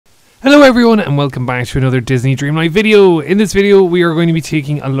everyone and welcome back to another Disney Dreamlight video. In this video we are going to be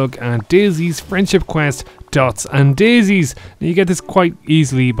taking a look at Daisy's friendship quest, Dots and Daisies. Now you get this quite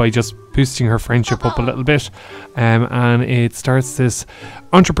easily by just boosting her friendship up a little bit, and it starts this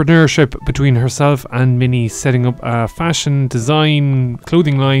entrepreneurship between herself and Minnie, setting up a fashion design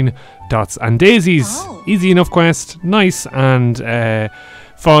clothing line, Dots and Daisies. Easy enough quest, nice and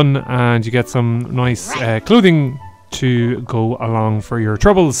fun, and you get some nice clothing to go along for your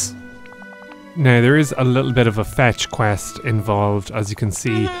troubles. Now there is a little bit of a fetch quest involved, as you can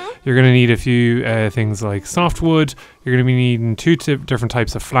see. You're going to need a few things like softwood, you're going to be needing two different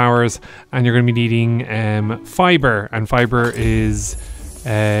types of flowers, and you're going to be needing fibre, and fibre is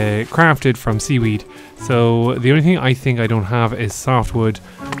crafted from seaweed. So the only thing I think I don't have is softwood,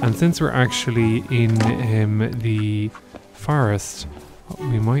 and since we're actually in the forest,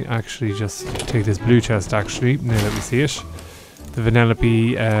 we might actually just take this blue chest actually, now that we see it. The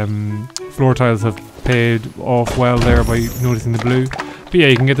Vanellope floor tiles have paid off well there by noticing the blue. But yeah,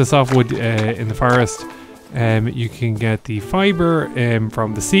 you can get the softwood in the forest. You can get the fibre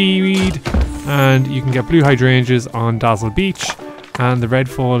from the seaweed, and you can get blue hydrangeas on Dazzle Beach. And the red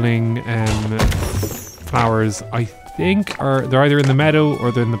falling flowers, I think, they're either in the meadow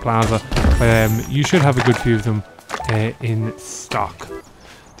or they're in the plaza. You should have a good few of them in stock.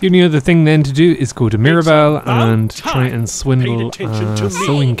 The only other thing then to do is go to Mirabel and try and swindle a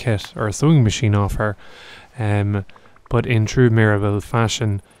sewing kit or a sewing machine off her. But in true Mirabel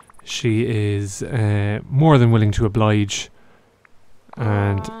fashion, she is more than willing to oblige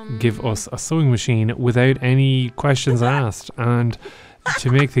and give us a sewing machine without any questions asked. And to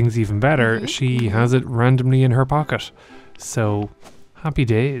make things even better, she has it randomly in her pocket. So, happy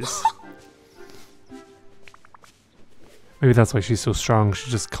days. Maybe that's why she's so strong.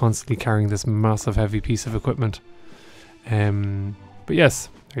 She's just constantly carrying this massive heavy piece of equipment. But yes,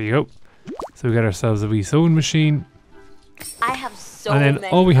 there you go. So we got ourselves a wee sewing machine. I have so and then many.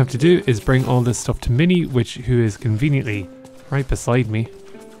 all we have to do is bring all this stuff to Minnie, who is conveniently right beside me.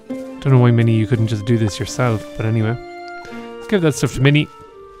 Don't know why, Minnie, you couldn't just do this yourself, but anyway. Let's give that stuff to Minnie.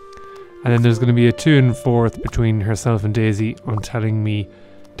 And then there's going to be a to and forth between herself and Daisy on telling me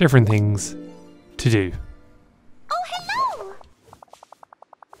different things to do.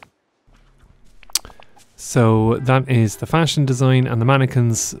 So that is the fashion design and the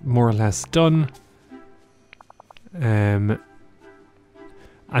mannequins more or less done. And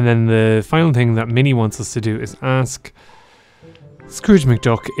then the final thing that Minnie wants us to do is ask Scrooge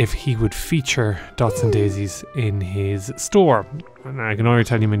McDuck if he would feature Dots and Daisies in his store. And I can already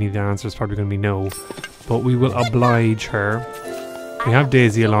tell you, Minnie, the answer is probably going to be no, but we will oblige her. We have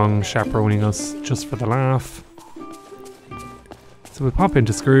Daisy along chaperoning us just for the laugh. So we'll pop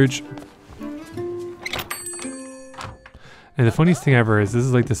into Scrooge. And the funniest thing ever is this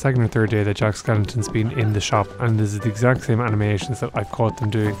is like the second or third day that Jack Skellington's been in the shop, and this is the exact same animations that I've caught them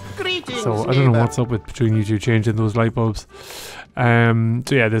doing. So I don't know what's up with between you two changing those light bulbs. So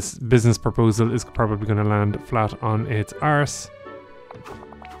yeah, this business proposal is probably going to land flat on its arse.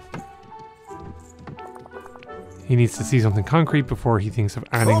 He needs to see something concrete before he thinks of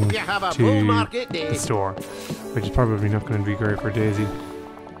adding to the store, which is probably not going to be great for Daisy.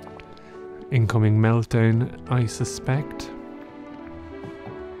 Incoming meltdown, I suspect.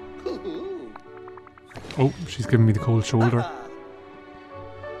 Oh, she's giving me the cold shoulder.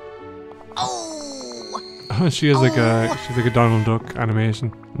 Oh, she has like she's like a Donald Duck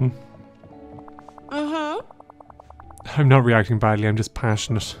animation. I'm not reacting badly, I'm just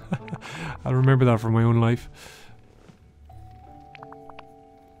passionate. I'll remember that from my own life.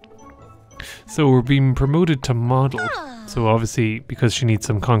 So we're being promoted to model. So obviously, because she needs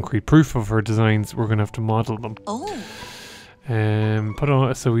some concrete proof of her designs, we're gonna have to model them.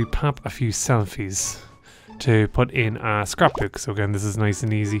 So we pop a few selfies to put in a scrapbook. So again, this is nice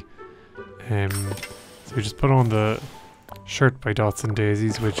and easy. So we just put on the shirt by Dots and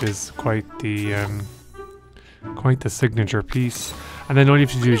Daisies, which is quite the signature piece. And then all you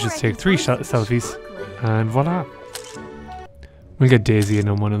have to do is just take 3 selfies, and voila! We'll get Daisy in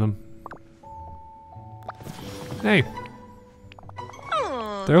on one of them. Hey.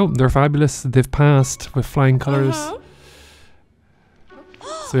 They're fabulous. They've passed with flying colours.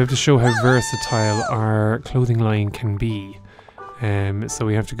 So we have to show how versatile our clothing line can be. So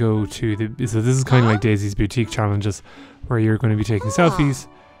we have to go to so this is kind of like Daisy's boutique challenges, where you're going to be taking selfies,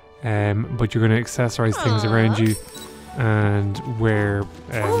 but you're going to accessorize things around you and wear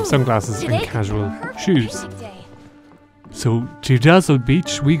sunglasses and casual shoes. So to Dazzle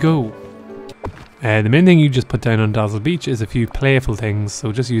Beach we go. The main thing you just put down on Dazzle Beach is a few playful things,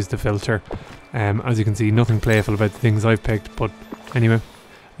 so just use the filter. As you can see, nothing playful about the things I've picked, but anyway,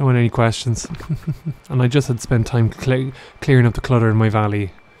 Don't want any questions. And I just had spent time clearing up the clutter in my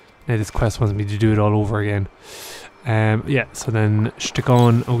valley. Now this quest wants me to do it all over again. Yeah, so then stick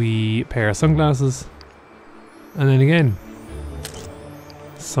on a wee pair of sunglasses. And then again,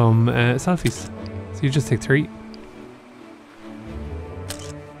 some selfies. So you just take 3.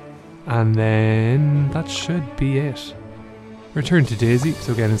 And then that should be it. Return to Daisy.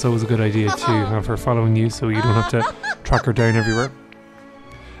 So again, it's always a good idea to have her following you so you don't have to track her down everywhere.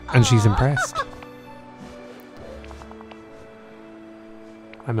 And she's impressed.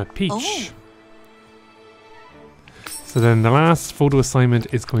 I'm a peach. Oh. So then the last photo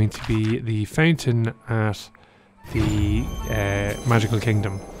assignment is going to be the fountain at the Magical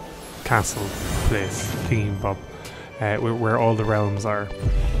Kingdom castle place, thingy bob, where all the realms are.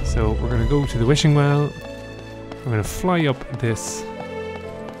 So we're going to go to the wishing well. We're going to fly up this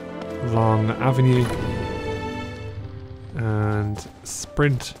long avenue and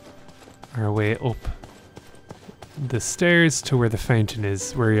sprint our way up the stairs to where the fountain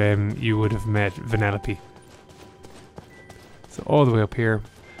is, where you would have met Vanellope. So all the way up here.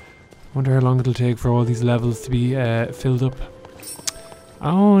 Wonder how long it'll take for all these levels to be filled up.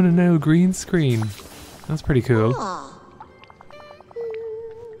 Oh, and a now green screen. That's pretty cool. So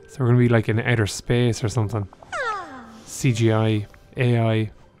we're going to be like in outer space or something. CGI,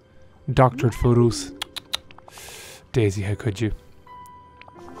 AI, doctored photos. Daisy, how could you?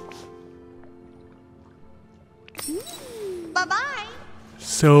 Bye-bye.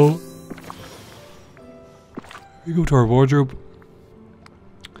 So we go to our wardrobe.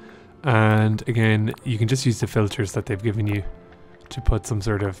 And again, you can just use the filters that they've given you to put some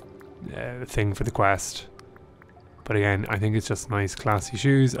sort of thing for the quest. But again, I think it's just nice, classy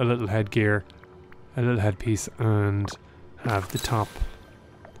shoes, a little headgear, a little headpiece, and have the top.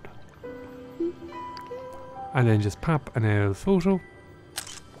 And then just pop an old photo.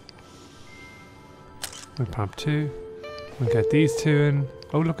 We'll pop 2. We'll get these 2 in.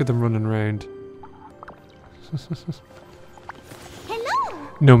 Oh, look at them running around. Hello.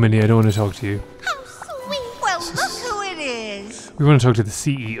 No, Minnie, I don't want to talk to you. How sweet. Well, look who it is. We want to talk to the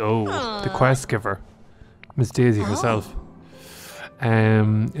CEO, the quest giver, Miss Daisy herself.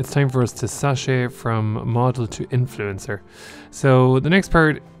 It's time for us to sashay from model to influencer. So the next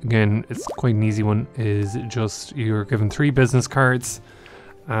part, again, it's quite an easy one, is just you're given 3 business cards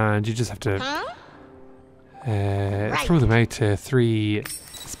and you just have to throw them out to 3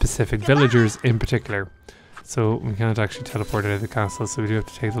 specific villagers in particular. So we can't actually teleport out of the castle, so we do have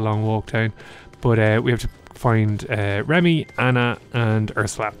to take the long walk down. But we have to find Remy, Anna and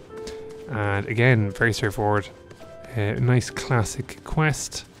Ursula. And again, very straightforward. Nice classic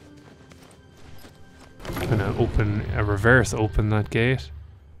quest. Gonna reverse open that gate.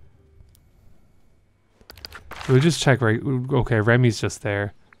 We'll just check, right? Okay, Remy's just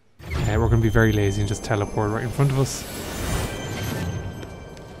there. We're gonna be very lazy and just teleport right in front of us.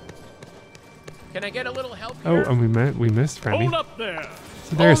 Can I get a little help Oh, here? and we missed Remy. Hold up there.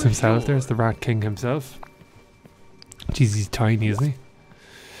 So there's himself. There's the Rat King himself. Jeez, he's tiny, isn't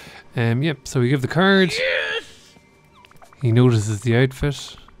he? Yep. So we give the card. Yes! He notices the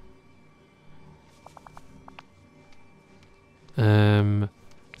outfit. So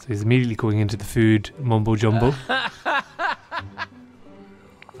he's immediately going into the food mumbo jumbo.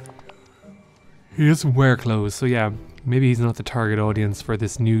 He doesn't wear clothes, so yeah, maybe he's not the target audience for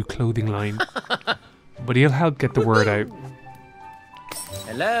this new clothing line. But he'll help get the word out.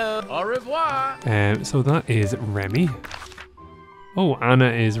 Hello. Au revoir. So that is Remy. Oh,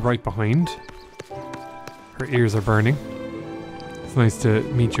 Anna is right behind. Her ears are burning. It's nice to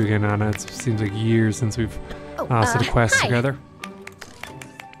meet you again, Anna. It seems like years since we've last had a quest hi. together.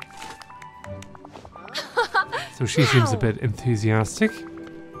 So she seems a bit enthusiastic.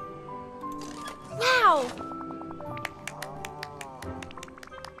 Wow.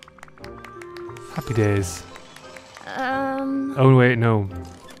 Happy days. Oh wait, no.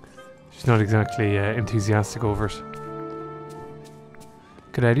 She's not exactly enthusiastic over it.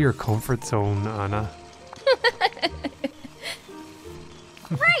 Get out of your comfort zone, Anna.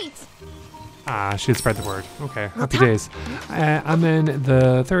 Great. Ah, she'll spread the word. Okay, happy days. And then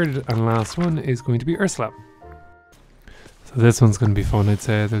the third and last one is going to be Ursula. So this one's going to be fun, I'd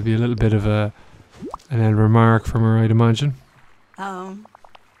say. There'll be a little bit of an remark from her, I'd imagine.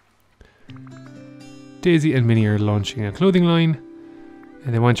 Daisy and Minnie are launching a clothing line,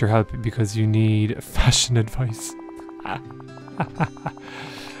 and they want your help because you need fashion advice.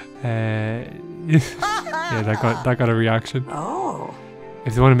 Yeah, that got a reaction. Oh.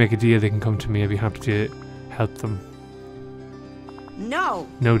 If they want to make a deal, they can come to me. I'd be happy to help them. No.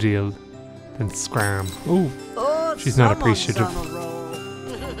 No deal. Then scram. Oh, Oh, she's not someone's appreciative. on a roll.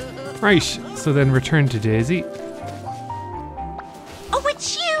 Right, so then return to Daisy. Oh,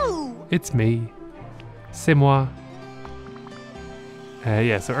 it's you! It's me. C'est moi.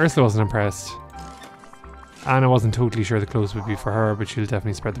 Yeah, so Ursula wasn't impressed. Anna wasn't totally sure the clothes would be for her, but she'll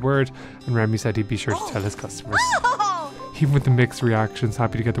definitely spread the word. And Remy said he'd be sure to tell his customers. Oh! Even with the mixed reactions,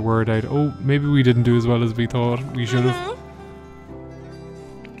 happy to get the word out. Oh, maybe we didn't do as well as we thought we should have.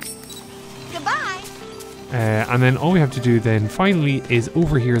 Goodbye. And then all we have to do then finally is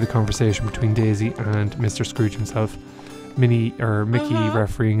overhear the conversation between Daisy and Mr. Scrooge himself. Mickey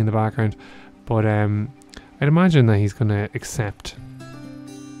refereeing in the background. But I'd imagine that he's going to accept,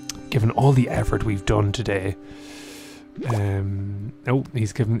 given all the effort we've done today. Oh,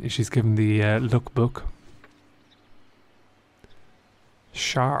 she's given the lookbook.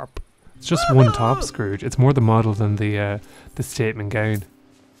 Sharp. It's just one top, Scrooge. It's more the model than the statement gown.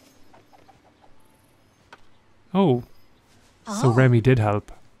 Oh. So Remy did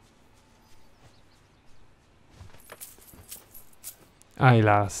help. Aye,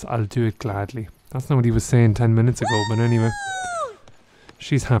 lass, I'll do it gladly. That's not what he was saying 10 minutes ago, but anyway.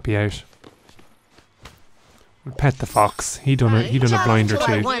 She's happy out. We'll pet the fox. He done a blinder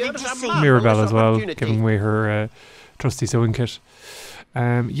too. Mirabel as well, giving away her trusty sewing kit.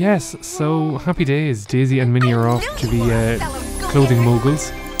 Yes, so happy days. Daisy and Minnie are off to be clothing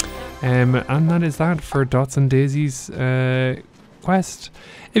moguls. And that is that for Dots and Daisy's quest.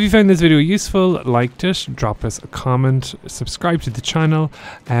 If you found this video useful, liked it, drop us a comment, subscribe to the channel,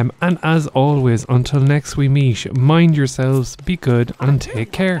 and as always, until next we meet, mind yourselves, be good, and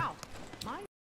take care.